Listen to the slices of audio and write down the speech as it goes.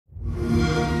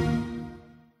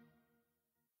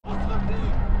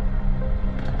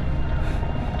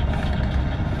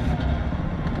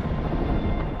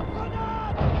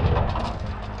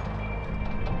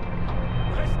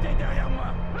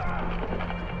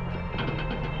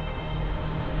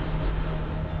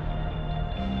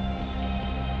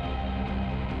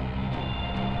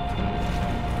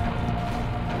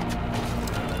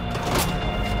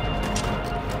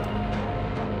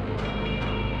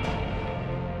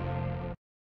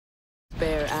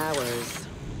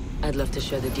I'd love to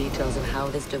share the details of how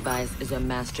this device is a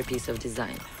masterpiece of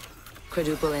design.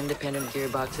 Quadruple independent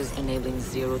gearboxes enabling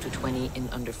 0 to 20 in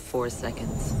under 4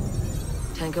 seconds.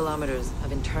 10 kilometers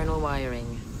of internal wiring,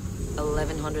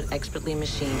 1,100 expertly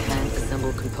machined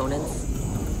hand-assembled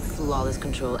components, flawless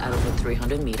control at over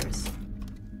 300 meters.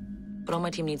 But all my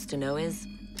team needs to know is,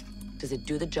 does it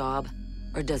do the job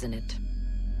or doesn't it?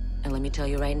 And let me tell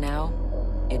you right now,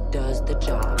 it does the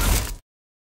job.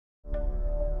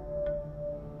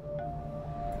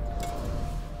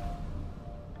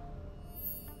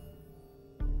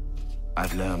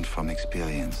 I've learned from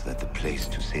experience that the place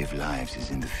to save lives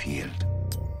is in the field,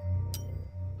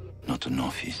 not an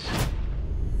office.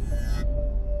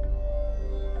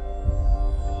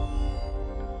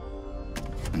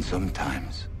 And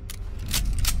sometimes,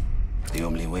 the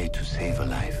only way to save a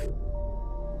life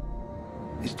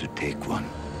is to take one.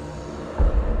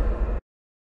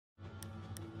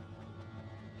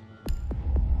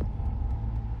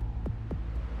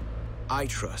 I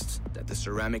trust that the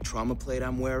ceramic trauma plate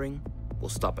I'm wearing will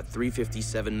stop a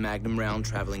 .357 Magnum round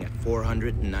traveling at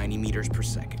 490 meters per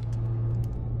second.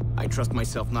 I trust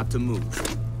myself not to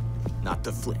move, not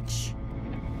to flinch.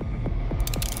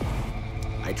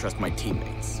 I trust my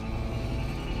teammates.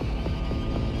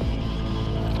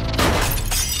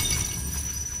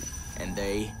 And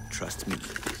they trust me.